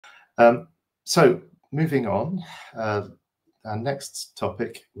So moving on, our next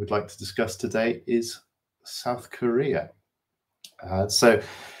topic we'd like to discuss today is South Korea. So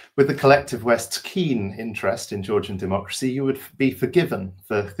with the collective West's keen interest in Georgian democracy, you would be forgiven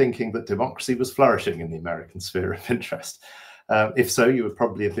for thinking that democracy was flourishing in the American sphere of interest. If so, you would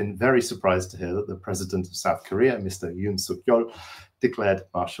probably have been very surprised to hear that the president of South Korea, Mr. Yoon Suk-Yeol, declared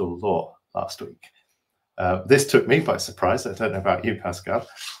martial law last week. This took me by surprise. I don't know about you, Pascal.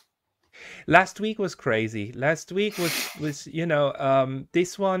 Last week was crazy. Last week was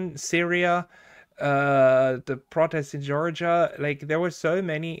this one, Syria, the protests in Georgia. Like, there were so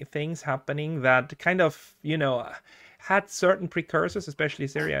many things happening that kind of had certain precursors, especially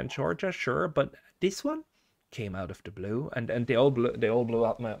Syria and Georgia, sure, but this one came out of the blue, and they all blew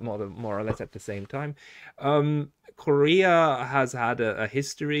up more or less at the same time. Korea has had a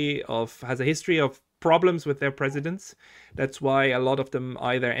history of problems with their presidents. That's why a lot of them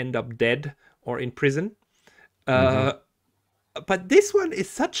either end up dead or in prison. But this one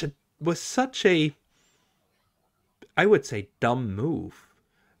was such a, I would say, dumb move,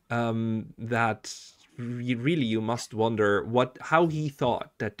 that you must wonder how he thought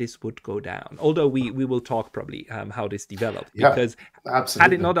that this would go down. Although we will talk probably how this developed, because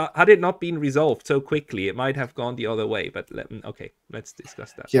had it not been resolved so quickly, it might have gone the other way. But let's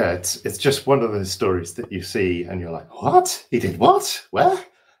discuss that. Yeah, it's just one of those stories that you see and you're like, what? He did what? Where?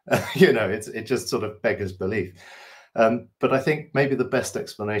 It just sort of beggars belief. But I think maybe the best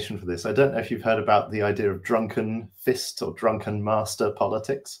explanation for this, I don't know if you've heard about the idea of drunken fist or drunken master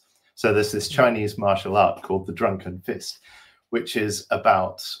politics. So there's this Chinese martial art called the drunken fist, which is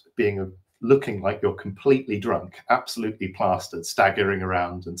about looking like you're completely drunk, absolutely plastered, staggering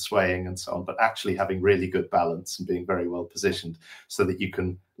around and swaying and so on, but actually having really good balance and being very well positioned so that you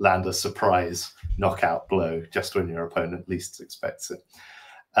can land a surprise knockout blow just when your opponent least expects it.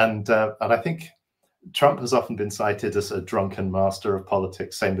 And I think Trump has often been cited as a drunken master of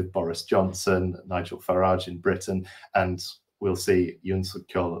politics, same with Boris Johnson, Nigel Farage in Britain, and we'll see Yoon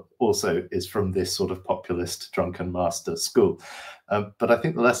Suk-Yeol also is from this sort of populist drunken master school. But I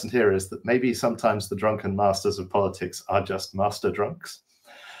think the lesson here is that maybe sometimes the drunken masters of politics are just master drunks,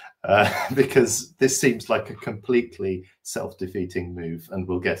 because this seems like a completely self-defeating move, and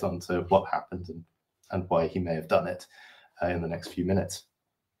we'll get on to what happened and why he may have done it in the next few minutes.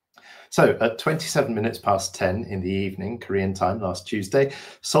 So at 27 minutes past 10 in the evening, Korean time last Tuesday,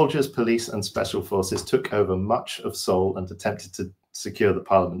 soldiers, police and special forces took over much of Seoul and attempted to secure the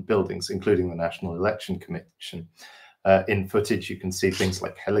parliament buildings, including the National Election Commission. In footage, you can see things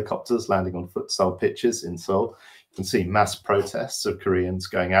like helicopters landing on futsal pitches in Seoul. You can see mass protests of Koreans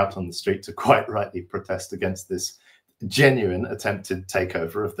going out on the street to quite rightly protest against this genuine attempted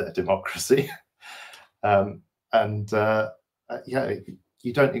takeover of their democracy.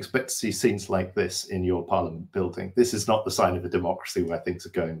 You don't expect to see scenes like this in your parliament building. This is not the sign of a democracy where things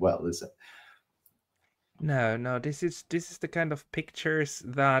are going well, is it? No, this is the kind of pictures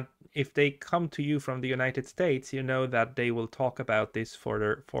that if they come to you from the United States, you know that they will talk about this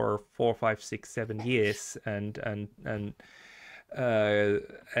for 4, 5, 6, 7 years and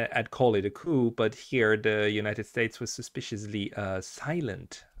call it a coup. But here, the United States was suspiciously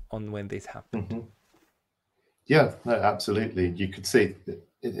silent on when this happened. Mm-hmm. Yeah, no, absolutely. You could see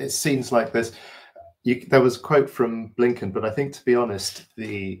it seems like this. There was a quote from Blinken, but I think, to be honest,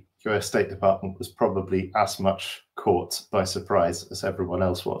 the US State Department was probably as much caught by surprise as everyone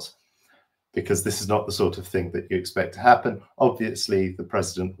else was, because this is not the sort of thing that you expect to happen. Obviously, the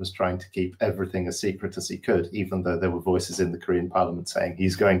president was trying to keep everything as secret as he could, even though there were voices in the Korean parliament saying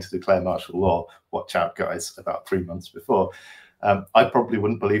he's going to declare martial law. Watch out, guys, about 3 months before. I probably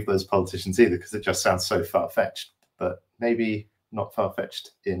wouldn't believe those politicians either, because it just sounds so far-fetched, but maybe not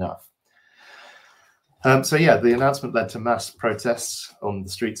far-fetched enough. The announcement led to mass protests on the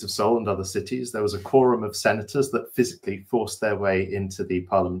streets of Seoul and other cities. There was a quorum of senators that physically forced their way into the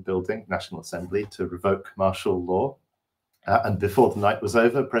Parliament building, National Assembly, to revoke martial law. And before the night was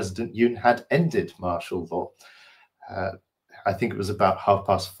over, President Yoon had ended martial law. I think it was about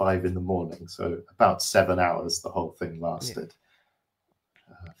 5:30 in the morning, so about 7 hours the whole thing lasted. Yeah.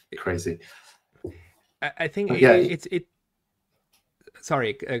 Crazy. I think it's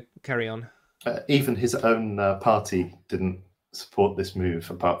Sorry, carry on. Even his own party didn't support this move,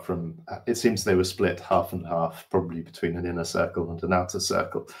 apart from, it seems they were split half and half, probably between an inner circle and an outer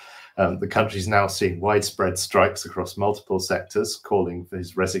circle. The country's now seeing widespread strikes across multiple sectors, calling for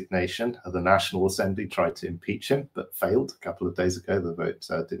his resignation. The National Assembly tried to impeach him, but failed a couple of days ago. The vote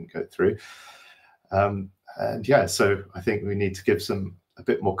didn't go through. So I think we need to give a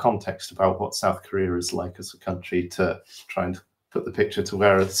bit more context about what South Korea is like as a country to try and put the picture to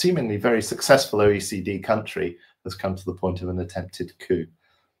where a seemingly very successful OECD country has come to the point of an attempted coup.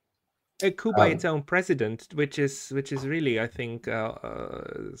 A coup by its own president, which is really, I think,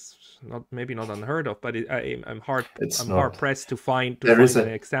 maybe not unheard of, but I'm hard pressed to find an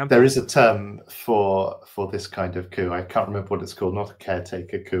example. There is a term for this kind of coup. I can't remember what it's called. Not a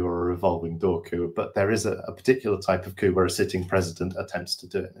caretaker coup or a revolving door coup, but there is a particular type of coup where a sitting president attempts to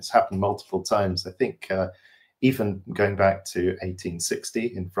do it. It's happened multiple times. I think even going back to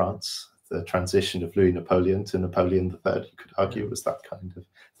 1860 in France, the transition of Louis Napoleon to Napoleon III, you could argue, was that kind of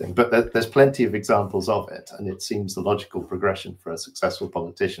thing. But there's plenty of examples of it, and it seems the logical progression for a successful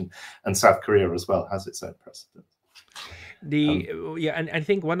politician. And South Korea as well has its own precedent. And I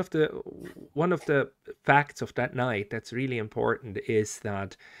think one of the facts of that night that's really important is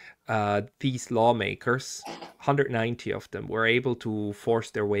that these lawmakers, 190 of them, were able to force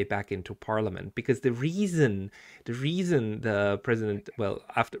their way back into parliament, because the reason the president,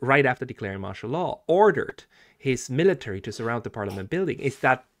 right after declaring martial law, ordered his military to surround the parliament building is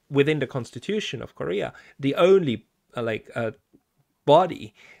that within the constitution of Korea, the only political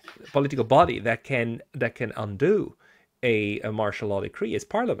body that can undo a martial law decree is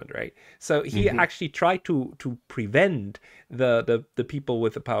parliament, right? So he actually tried to prevent the people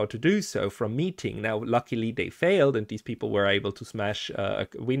with the power to do so from meeting. Now, luckily they failed, and these people were able to smash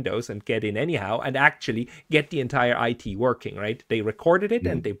windows and get in anyhow, and actually get the entire IT working, right? They recorded it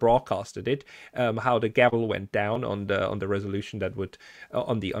and they broadcasted it, how the gavel went down on the resolution that would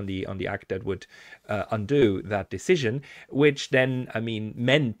on the act that would undo that decision, which then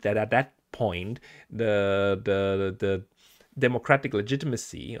meant that at that point the democratic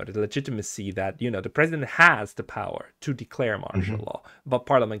legitimacy, or the legitimacy that the president has the power to declare martial law, but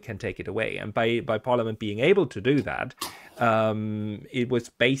parliament can take it away. And by parliament being able to do that, it was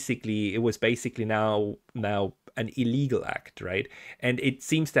basically now an illegal act, right? And it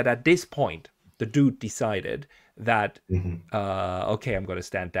seems that at this point the dude decided that okay, I'm going to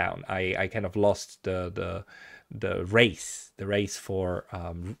stand down. I kind of lost the race for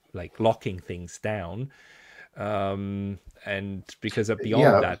locking things down, and because of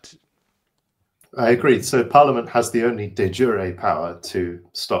beyond that. I agree. So Parliament has the only de jure power to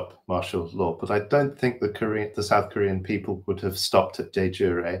stop martial law, but I don't think the South Korean people would have stopped at de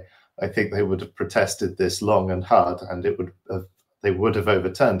jure. I think they would have protested this long and hard, and they would have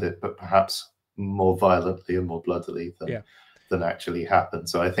overturned it, but perhaps more violently and more bloodily than actually happened.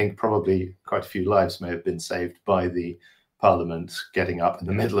 So I think probably quite a few lives may have been saved by the Parliament getting up in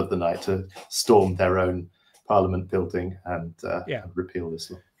the middle of the night to storm their own Parliament building and repeal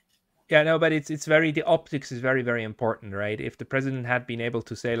this law. Yeah, no, but the optics is very, very important, right? If the president had been able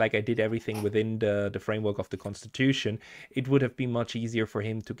to say, like, I did everything within the framework of the constitution, it would have been much easier for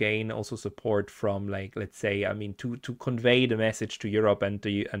him to gain also support from, like, let's say, to convey the message to Europe and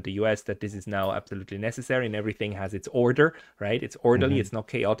the US that this is now absolutely necessary and everything has its order, right? It's orderly, it's not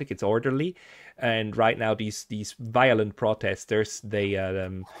chaotic, it's orderly. And right now, these violent protesters, they are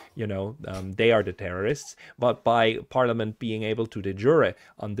the terrorists. But by Parliament being able to de jure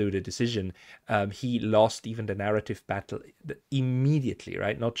undo the decision, he lost even the narrative battle immediately,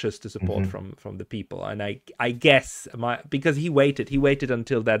 right? Not just the support from the people. And I guess because he waited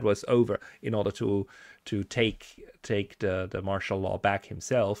until that was over in order to take the martial law back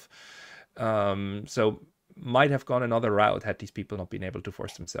himself. So might have gone another route had these people not been able to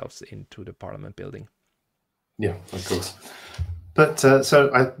force themselves into the Parliament building. Yeah, of course. But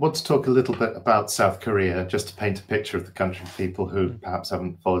so I want to talk a little bit about South Korea, just to paint a picture of the country for people who perhaps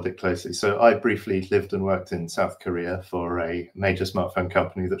haven't followed it closely. So I briefly lived and worked in South Korea for a major smartphone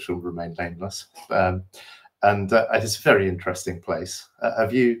company that shall remain nameless. And it's a very interesting place.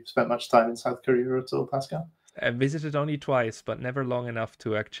 Have you spent much time in South Korea at all, Pascal? I visited only twice, but never long enough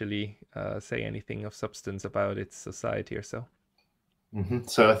to actually say anything of substance about its society or so.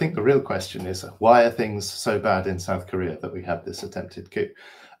 So I think the real question is, why are things so bad in South Korea that we had this attempted coup?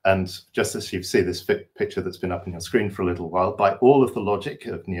 And just as you see this picture that's been up on your screen for a little while, by all of the logic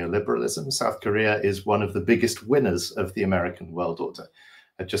of neoliberalism, South Korea is one of the biggest winners of the American world order.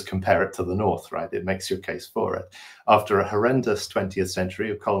 Just compare it to the North, right? It makes your case for it. After a horrendous 20th century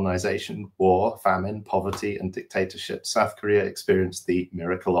of colonization, war, famine, poverty, and dictatorship, South Korea experienced the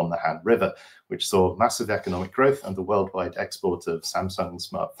miracle on the Han River, which saw massive economic growth and the worldwide export of Samsung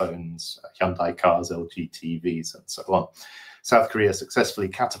smartphones, Hyundai cars, LG TVs, and so on. South Korea successfully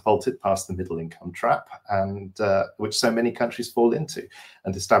catapulted past the middle-income trap, and which so many countries fall into,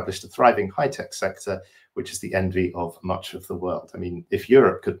 and established a thriving high-tech sector, which is the envy of much of the world. I mean, if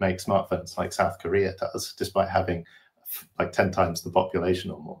Europe could make smartphones like South Korea does, despite having like 10 times the population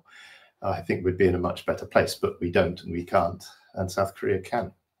or more, I think we'd be in a much better place, but we don't and we can't. and South Korea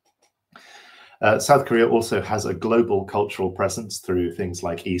can. South Korea also has a global cultural presence through things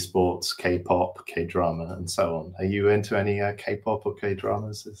like esports, K-pop, K-drama, and so on. Are you into any K-pop or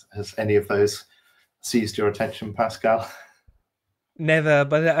K-dramas? Has any of those seized your attention, Pascal? Never,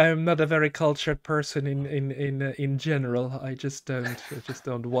 but I'm not a very cultured person in general. I just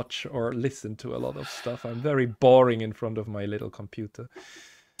don't watch or listen to a lot of stuff. I'm very boring in front of my little computer.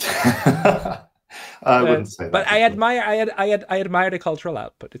 I wouldn't say that. But I admire the cultural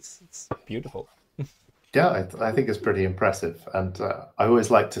output. It's beautiful. Yeah, I think it's pretty impressive, and I always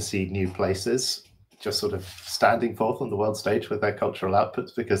like to see new places just sort of standing forth on the world stage with their cultural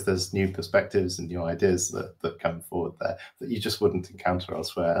outputs, because there's new perspectives and new ideas that come forward there that you just wouldn't encounter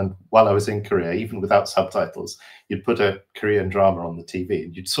elsewhere. And while I was in Korea, even without subtitles, you'd put a Korean drama on the TV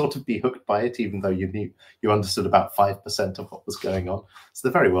and you'd sort of be hooked by it, even though you understood about 5% of what was going on. So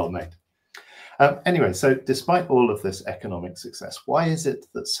they're very well made. Anyway, so despite all of this economic success, why is it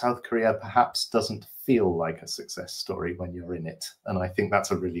that South Korea perhaps doesn't feel like a success story when you're in it? And I think that's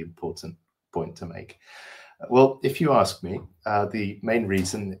a really important point to make. Well, if you ask me, the main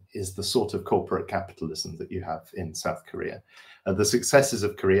reason is the sort of corporate capitalism that you have in South Korea. The successes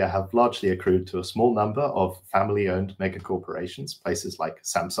of Korea have largely accrued to a small number of family-owned mega corporations, places like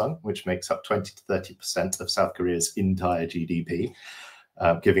Samsung, which makes up 20 to 30% of South Korea's entire GDP,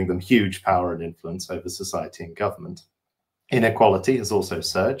 giving them huge power and influence over society and government. Inequality has also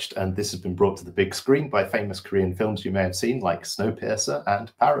surged, and this has been brought to the big screen by famous Korean films you may have seen, like Snowpiercer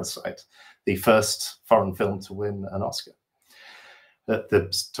and Parasite, the first foreign film to win an Oscar.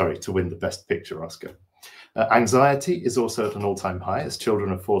 To win the Best Picture Oscar. Anxiety is also at an all-time high, as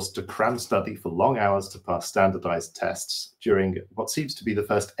children are forced to cram study for long hours to pass standardized tests during what seems to be the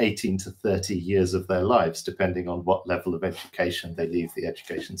first 18 to 30 years of their lives, depending on what level of education they leave the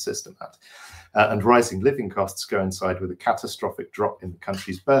education system at. And rising living costs coincide with a catastrophic drop in the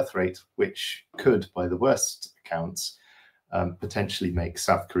country's birth rate, which could, by the worst accounts, potentially make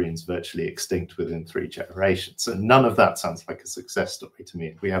South Koreans virtually extinct within 3 generations. So none of that sounds like a success story to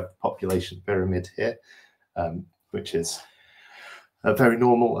me. We have the population pyramid here, which is very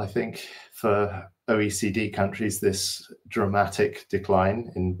normal, I think, for OECD countries, this dramatic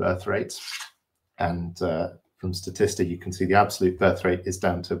decline in birth rates. And from Statista, you can see the absolute birth rate is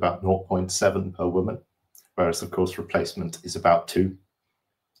down to about 0.7 per woman, whereas, of course, replacement is about 2.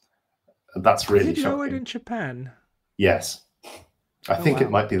 And that's really shocking. Lower than Japan? Yes. I think it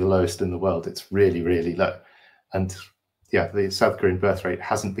might be the lowest in the world. It's really, really low. And yeah, the South Korean birth rate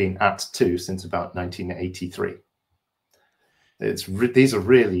hasn't been at 2 since about 1983. These are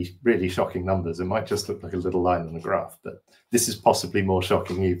really, really shocking numbers. It might just look like a little line on a graph, but this is possibly more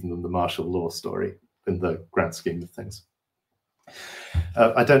shocking even than the martial law story in the grand scheme of things.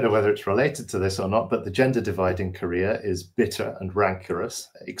 I don't know whether it's related to this or not, but the gender divide in Korea is bitter and rancorous.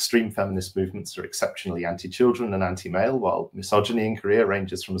 Extreme feminist movements are exceptionally anti-children and anti-male, while misogyny in Korea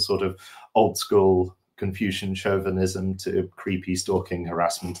ranges from a sort of old-school Confucian chauvinism to creepy stalking,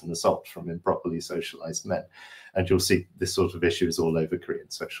 harassment, and assault from improperly socialized men. And you'll see this sort of issues all over Korean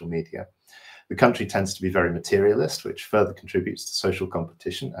social media. The country tends to be very materialist, which further contributes to social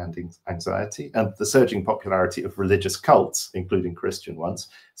competition and anxiety. And the surging popularity of religious cults, including Christian ones,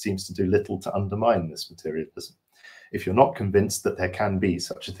 seems to do little to undermine this materialism. If you're not convinced that there can be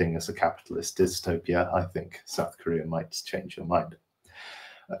such a thing as a capitalist dystopia, I think South Korea might change your mind.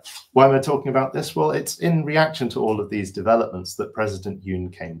 Why am I talking about this? Well, it's in reaction to all of these developments that President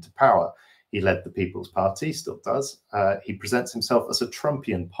Yoon came to power. He led the People's Party, still does. He presents himself as a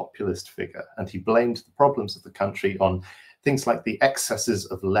Trumpian populist figure, and he blamed the problems of the country on things like the excesses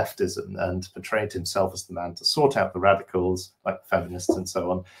of leftism, and portrayed himself as the man to sort out the radicals, like feminists and so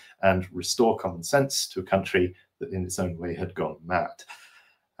on, and restore common sense to a country that in its own way had gone mad.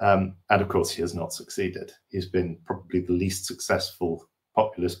 And of course, he has not succeeded. He's been probably the least successful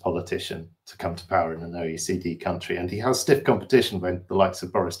populist politician to come to power in an OECD country, and he has stiff competition when the likes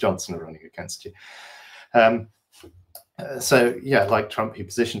of Boris Johnson are running against you. So yeah, like Trump, he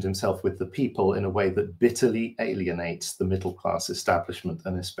positioned himself with the people in a way that bitterly alienates the middle class establishment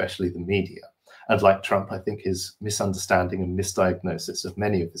and especially the media. And like Trump, I think his misunderstanding and misdiagnosis of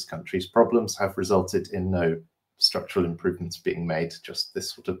many of his country's problems have resulted in no structural improvements being made, just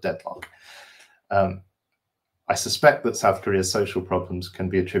this sort of deadlock. I suspect that South Korea's social problems can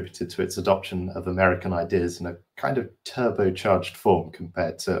be attributed to its adoption of American ideas in a kind of turbocharged form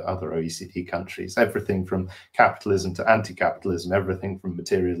compared to other OECD countries. Everything from capitalism to anti-capitalism, everything from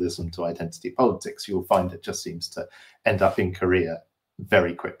materialism to identity politics, you'll find it just seems to end up in Korea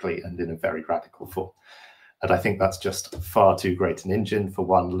very quickly and in a very radical form. And I think that's just far too great an engine for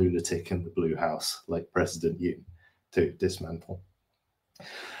one lunatic in the Blue House like President Yoon. to dismantle.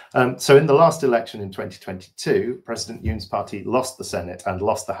 So in the last election in 2022, President Yoon's party lost the Senate and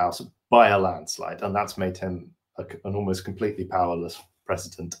lost the House by a landslide, and that's made him an almost completely powerless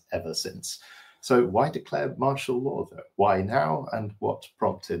president ever since. So why declare martial law, though? Why now, and what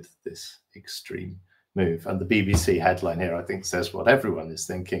prompted this extreme move? And the BBC headline here, I think, says what everyone is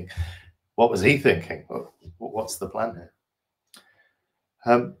thinking. What was he thinking? What's the plan here?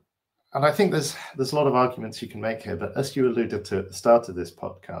 And I think there's a lot of arguments you can make here, but as you alluded to at the start of this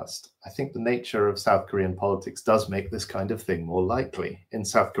podcast, I think the nature of South Korean politics does make this kind of thing more likely. In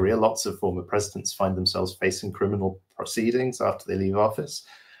South Korea, lots of former presidents find themselves facing criminal proceedings after they leave office.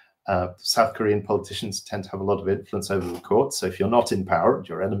 South Korean politicians tend to have a lot of influence over the courts. So if you're not in power and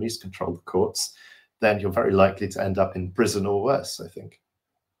your enemies control the courts, then you're very likely to end up in prison or worse, I think.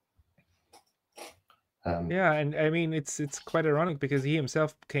 Yeah, and I mean, it's quite ironic because he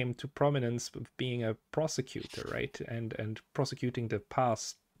himself came to prominence of being a prosecutor, right? And prosecuting the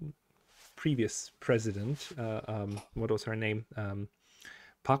previous president. What was her name?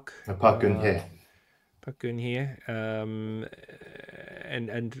 Park Geun-hye. Park Geun-hye,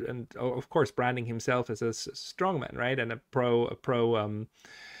 and of course branding himself as a strongman, right, and a pro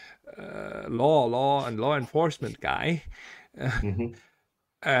law and law enforcement guy. Mm-hmm.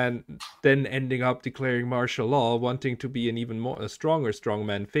 And then ending up declaring martial law, wanting to be an even more stronger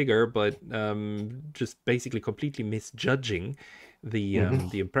strongman figure, but just basically completely misjudging the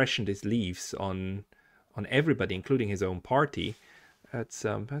impression this leaves on everybody, including his own party. That's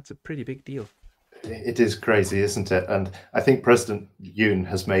a pretty big deal. It is crazy, isn't it? And I think President Yoon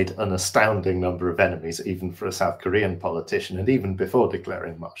has made an astounding number of enemies, even for a South Korean politician, and even before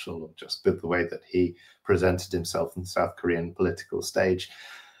declaring martial law, just with the way that he presented himself on the South Korean political stage.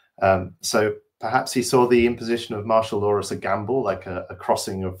 So perhaps he saw the imposition of martial law as a gamble, like a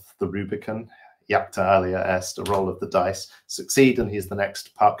crossing of the Rubicon, Jacta alia est, a roll of the dice, succeed, and he's the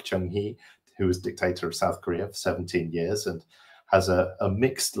next Park Chung-hee, who was dictator of South Korea for 17 years and has a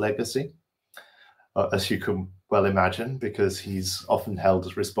mixed legacy. As you can well imagine, because he's often held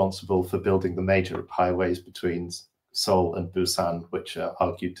as responsible for building the major highways between Seoul and Busan, which are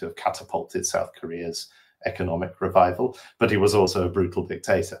argued to have catapulted South Korea's economic revival. But he was also a brutal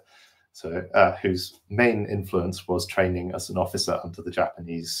dictator, so whose main influence was training as an officer under the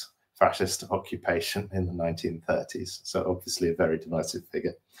Japanese fascist occupation in the 1930s. So obviously a very divisive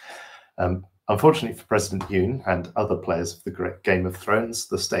figure. Unfortunately for President Yoon and other players of the great Game of Thrones,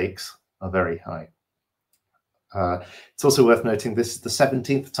 the stakes are very high. It's also worth noting this is the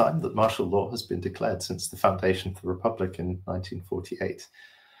 17th time that martial law has been declared since the foundation of the Republic in 1948.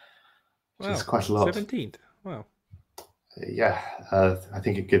 Which is quite a lot. 17th, wow. Yeah, I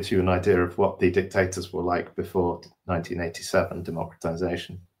think it gives you an idea of what the dictators were like before 1987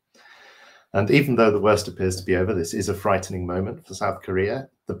 democratization. And even though the worst appears to be over, this is a frightening moment for South Korea.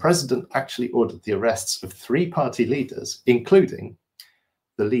 The president actually ordered the arrests of 3 party leaders, including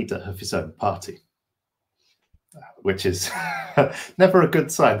the leader of his own party. Which is never a good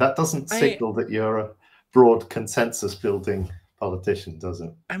sign. That doesn't signal that you're a broad consensus building politician, does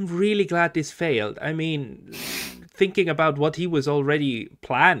it? I'm really glad this failed. I mean, thinking about what he was already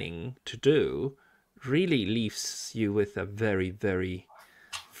planning to do really leaves you with a very, very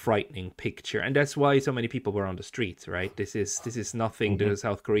frightening picture. And that's why so many people were on the streets, right? This is nothing the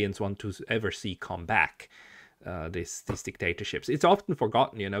South Koreans want to ever see come back. These dictatorships. It's often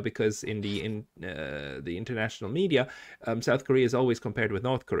forgotten, you know, because in the international media, South Korea is always compared with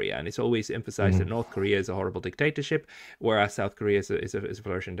North Korea, and it's always emphasized that North Korea is a horrible dictatorship, whereas South Korea is a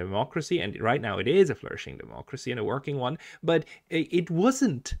flourishing democracy. And right now it is a flourishing democracy and a working one, but it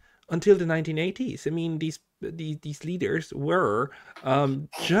wasn't until the 1980s. I mean, these leaders were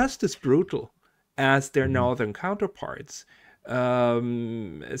just as brutal as their northern counterparts.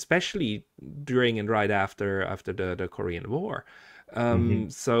 Especially during and right after the Korean War.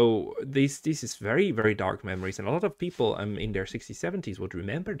 So this is very, very dark memories, and a lot of people in their 60s, 70s would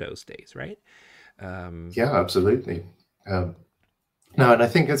remember those days, right? Yeah, absolutely. No, and I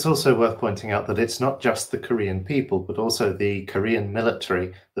think it's also worth pointing out that it's not just the Korean people, but also the Korean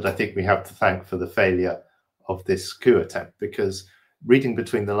military that I think we have to thank for the failure of this coup attempt, because reading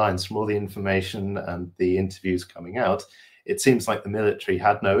between the lines from all the information and the interviews coming out, it seems like the military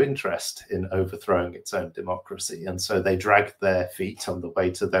had no interest in overthrowing its own democracy. And so they dragged their feet on the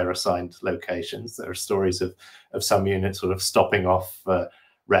way to their assigned locations. There are stories of some units sort of stopping off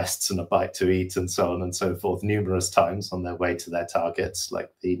rests and a bite to eat and so on and so forth numerous times on their way to their targets,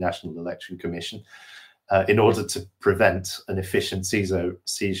 like the National Election Commission, in order to prevent an efficient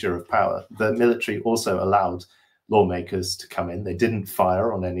seizure of power. The military also allowed lawmakers to come in. They didn't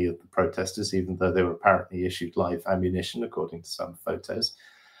fire on any of the protesters, even though they were apparently issued live ammunition, according to some photos.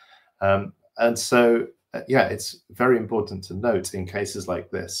 And so, yeah, it's very important to note in cases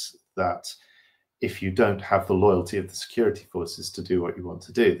like this that if you don't have the loyalty of the security forces to do what you want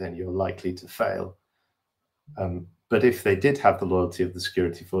to do, then you're likely to fail. But if they did have the loyalty of the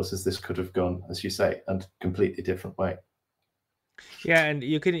security forces, this could have gone, as you say, a completely different way. Yeah, and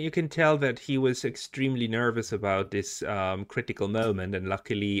you can tell that he was extremely nervous about this critical moment, and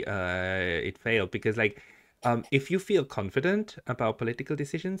luckily it failed, because like if you feel confident about political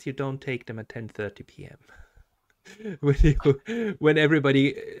decisions, you don't take them at 10:30 p.m. when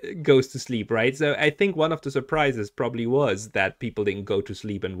everybody goes to sleep, right? So I think one of the surprises probably was that people didn't go to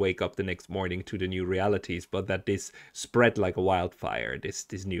sleep and wake up the next morning to the new realities, but that this spread like a wildfire,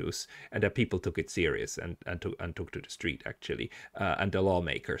 this news, and that people took it serious and took to the street, actually. And the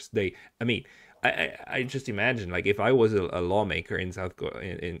lawmakers, I just imagine, like, if I was a lawmaker in South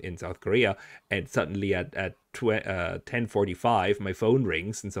Korea, and suddenly at 10:45 my phone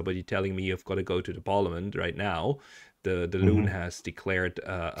rings and somebody telling me you've got to go to the parliament right now. The loon has declared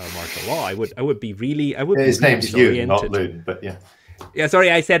a martial law. I would be really His name's Yoon, not Loon, but yeah. Yeah, sorry,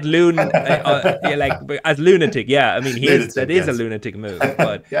 I said loon, yeah, like as lunatic. Yeah, I mean, that is a lunatic move.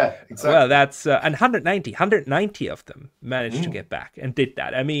 But yeah, exactly. Well, that's and 190 of them managed to get back and did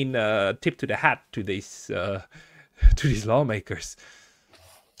that. I mean, tip to the hat to these lawmakers.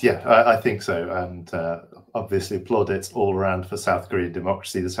 Yeah, I think so, and obviously plaudits all around for South Korean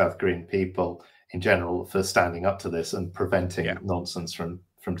democracy, the South Korean people in general, for standing up to this and preventing nonsense from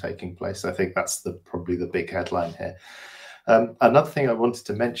taking place. I think that's probably the big headline here. Another thing I wanted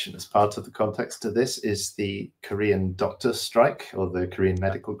to mention as part of the context of this is the Korean doctor strike, or the Korean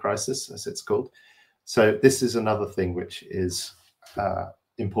medical crisis, as it's called. So this is another thing which is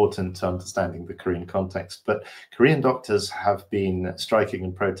important to understanding the Korean context. But Korean doctors have been striking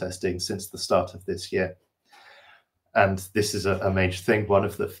and protesting since the start of this year. And this is a major thing. One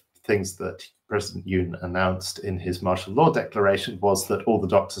of the things that President Yoon announced in his martial law declaration was that all the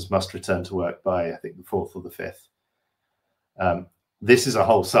doctors must return to work by, I think, the 4th or the 5th. This is a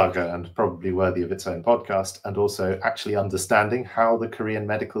whole saga and probably worthy of its own podcast. And also actually understanding how the Korean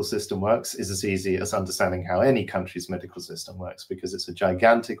medical system works is as easy as understanding how any country's medical system works, because it's a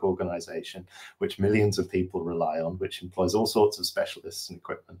gigantic organization which millions of people rely on, which employs all sorts of specialists and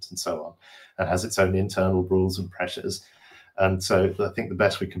equipment and so on, and has its own internal rules and pressures. And so I think the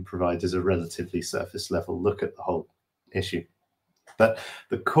best we can provide is a relatively surface level look at the whole issue. But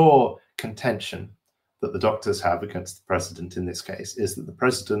the core contention that the doctors have against the president in this case is that the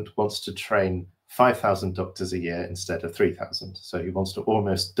president wants to train 5,000 doctors a year instead of 3,000. So he wants to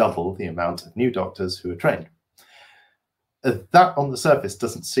almost double the amount of new doctors who are trained. That on the surface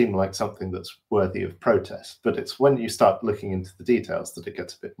doesn't seem like something that's worthy of protest, but it's when you start looking into the details that it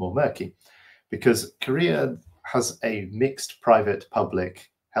gets a bit more murky, because Korea has a mixed private-public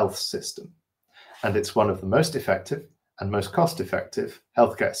health system, and it's one of the most effective and most cost-effective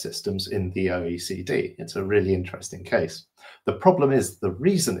healthcare systems in the OECD. It's a really interesting case. The problem is, the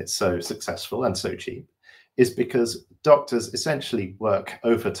reason it's so successful and so cheap is because doctors essentially work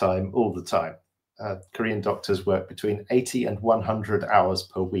overtime all the time. Korean doctors work between 80 and 100 hours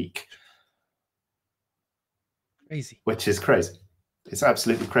per week. Crazy. Which is crazy. It's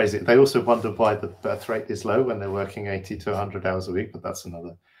absolutely crazy. They also wonder why the birth rate is low when they're working 80 to 100 hours a week, but that's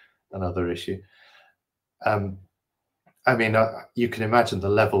another issue. I mean, you can imagine the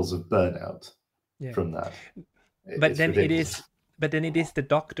levels of burnout from that. But then it is the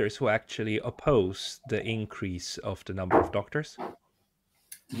doctors who actually oppose the increase of the number of doctors.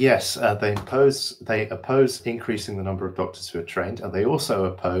 Yes, they oppose increasing the number of doctors who are trained, and they also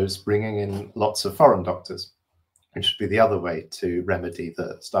oppose bringing in lots of foreign doctors, which would be the other way to remedy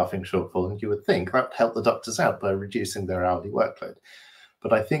the staffing shortfall. And you would think that would help the doctors out by reducing their hourly workload.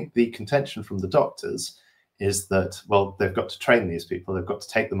 But I think the contention from the doctors is that, well, they've got to train these people, they've got to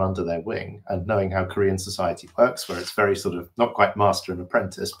take them under their wing, and knowing how Korean society works, where it's very sort of not quite master and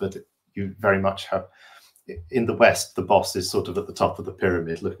apprentice, but you very much have, in the West, the boss is sort of at the top of the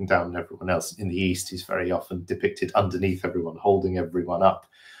pyramid looking down on everyone else. In the East, he's very often depicted underneath everyone, holding everyone up.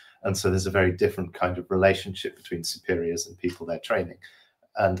 And so there's a very different kind of relationship between superiors and people they're training.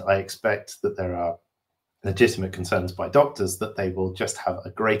 And I expect that there are legitimate concerns by doctors that they will just have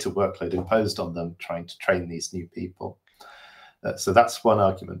a greater workload imposed on them trying to train these new people. So that's one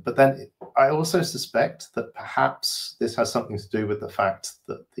argument. But then I also suspect that perhaps this has something to do with the fact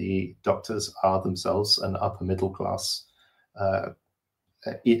that the doctors are themselves an upper middle class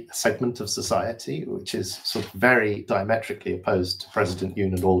segment of society, which is sort of very diametrically opposed to President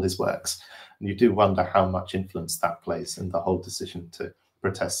Yoon and all his works. And you do wonder how much influence that plays in the whole decision to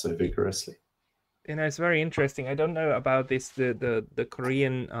protest so vigorously. It's very interesting. I don't know about this, the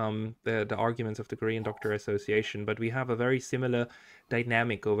Korean the arguments of the Korean Doctor Association, but we have a very similar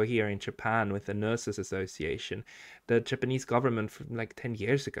dynamic over here in Japan with the Nurses Association. The Japanese government from like 10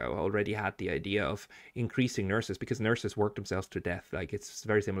 years ago already had the idea of increasing nurses, because nurses work themselves to death. Like, it's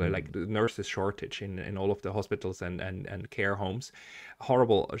very similar, like the nurses shortage in all of the hospitals and care homes,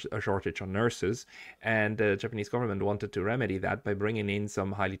 horrible shortage on nurses. And the Japanese government wanted to remedy that by bringing in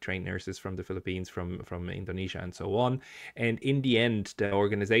some highly trained nurses from the Philippines, from Indonesia, and so on. And in the end, the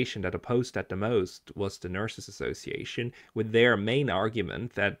organization that opposed that the most was the Nurses Association, with their main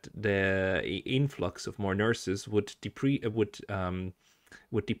argument that the influx of more nurses would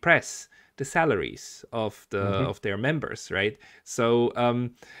depress the salaries of their members, right? So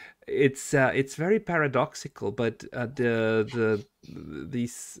it's very paradoxical, but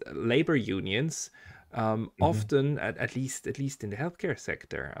these labor unions often, at least in the healthcare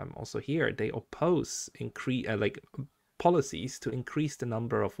sector, also here, they oppose policies to increase the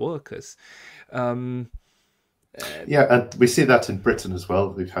number of workers. Yeah, and we see that in Britain as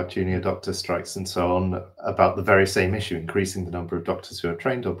well. We've had junior doctor strikes and so on about the very same issue, increasing the number of doctors who are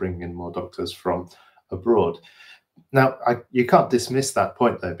trained or bringing in more doctors from abroad. Now, you can't dismiss that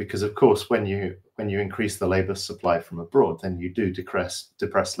point, though, because, of course, when you increase the labour supply from abroad, then you do depress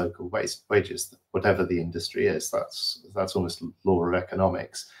local wages, whatever the industry is. That's almost law of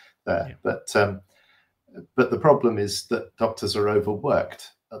economics there. Yeah. But the problem is that doctors are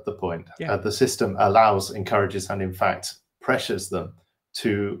overworked at the point. Yeah. The system allows, encourages, and in fact pressures them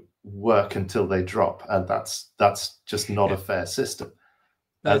to work until they drop, and that's just not a fair system.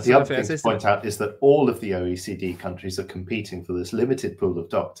 The other thing to point out is that all of the OECD countries are competing for this limited pool of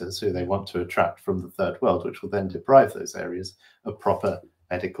doctors who they want to attract from the third world, which will then deprive those areas of proper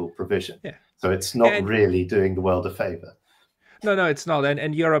medical provision. Yeah. So it's not really doing the world a favor. No, it's not.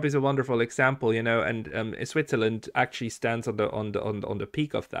 And Europe is a wonderful example, and Switzerland actually stands on the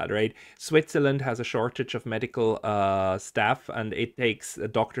peak of that, right? Switzerland has a shortage of medical staff, and it takes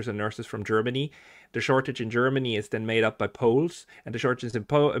doctors and nurses from Germany. The shortage in Germany is then made up by Poles, and the shortage in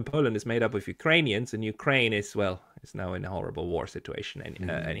Poland is made up of Ukrainians, and Ukraine is now in a horrible war situation.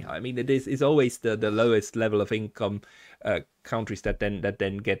 Anyhow, I mean, it's always the lowest level of income countries that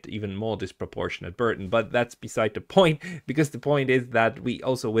then get even more disproportionate burden. But that's beside the point, because the point is that we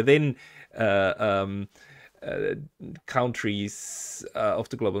also within countries of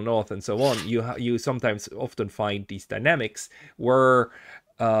the global north and so on, you sometimes often find these dynamics where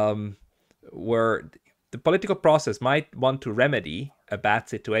the political process might want to remedy a bad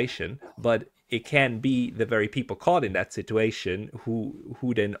situation, but it can be the very people caught in that situation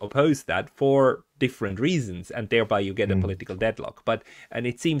who then oppose that for different reasons, and thereby you get a political deadlock. And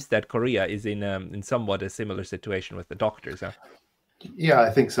it seems that Korea is in somewhat a similar situation with the doctors. Huh? Yeah, I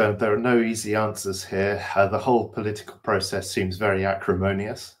think so. There are no easy answers here. The whole political process seems very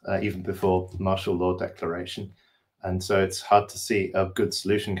acrimonious, even before the martial law declaration. And so it's hard to see a good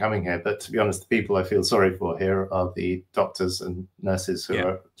solution coming here. But to be honest, the people I feel sorry for here are the doctors and nurses who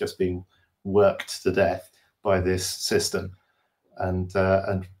are just being worked to death by this system. And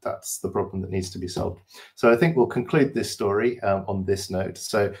that's the problem that needs to be solved. So I think we'll conclude this story on this note.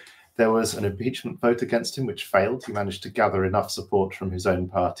 So there was an impeachment vote against him, which failed. He managed to gather enough support from his own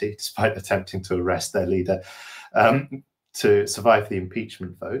party, despite attempting to arrest their leader, to survive the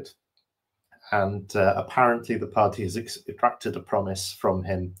impeachment vote. And apparently the party has extracted a promise from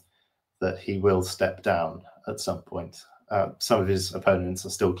him that he will step down at some point. Some of his opponents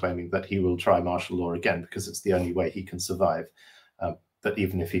are still claiming that he will try martial law again because it's the only way he can survive. But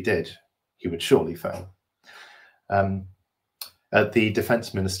even if he did, he would surely fail. The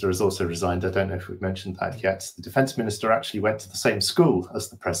defense minister has also resigned. I don't know if we've mentioned that yet. The defense minister actually went to the same school as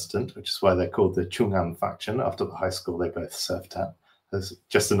the president, which is why they're called the Chungam faction, after the high school they both served at. There's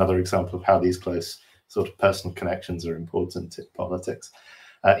just another example of how these close sort of personal connections are important in politics.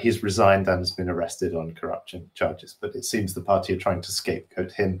 He's resigned and has been arrested on corruption charges, but it seems the party are trying to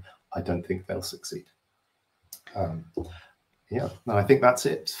scapegoat him. I don't think they'll succeed. Yeah, no, I think that's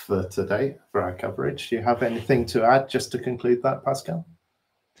it for today for our coverage. Do you have anything to add just to conclude that, Pascal?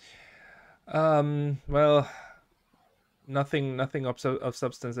 Well, nothing of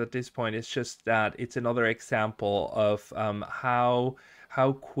substance at this point. It's just that it's another example of how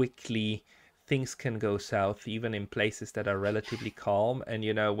quickly things can go south, even in places that are relatively calm. And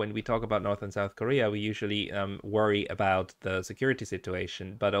when we talk about North and South Korea, we usually worry about the security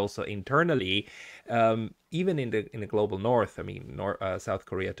situation, but also internally, even in the global north. I mean, South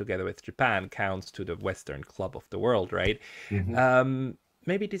Korea together with Japan counts to the Western club of the world, right?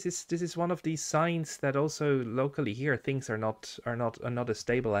 maybe this is one of these signs that also locally here things are not as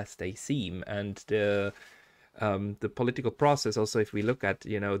stable as they seem, and the political process also, if we look at,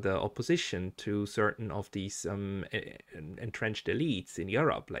 you know, the opposition to certain of these entrenched elites in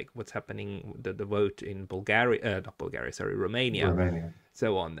Europe, like what's happening, the vote in Bulgaria, not Bulgaria, sorry, Romania, Romania.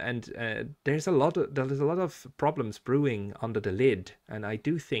 so on, and there's a lot of problems brewing under the lid, and I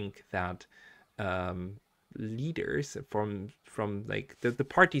do think that leaders from like the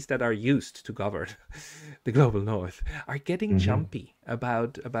parties that are used to govern the global north are getting jumpy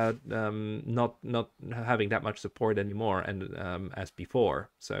about not having that much support anymore, and as before.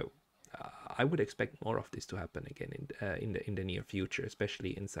 So I would expect more of this to happen again in the near future,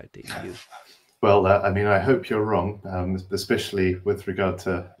 especially inside the EU. Well, I mean, I hope you're wrong, especially with regard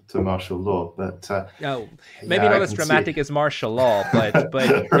to martial law. But no, maybe not as dramatic as martial law, but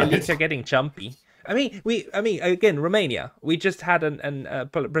right. elites are getting jumpy. I mean, again, Romania. We just had a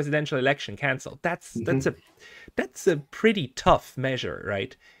presidential election cancelled. That's a pretty tough measure,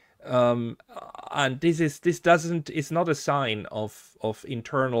 right? And it's not a sign of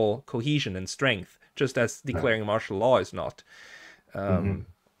internal cohesion and strength, just as declaring martial law is not. I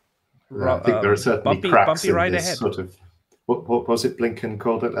think there are certainly cracks in right this ahead. sort of, what was it Blinken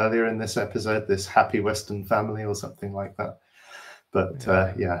called it earlier in this episode, this happy Western family or something like that. But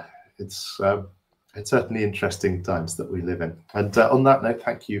yeah, it's certainly interesting times that we live in. And on that note,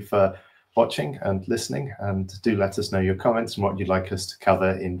 thank you for watching and listening, and do let us know your comments and what you'd like us to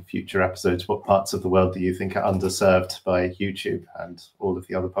cover in future episodes. What parts of the world do you think are underserved by YouTube and all of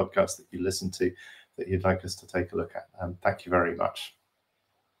the other podcasts that you listen to that you'd like us to take a look at? Thank you very much.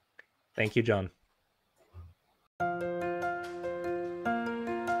 Thank you, John.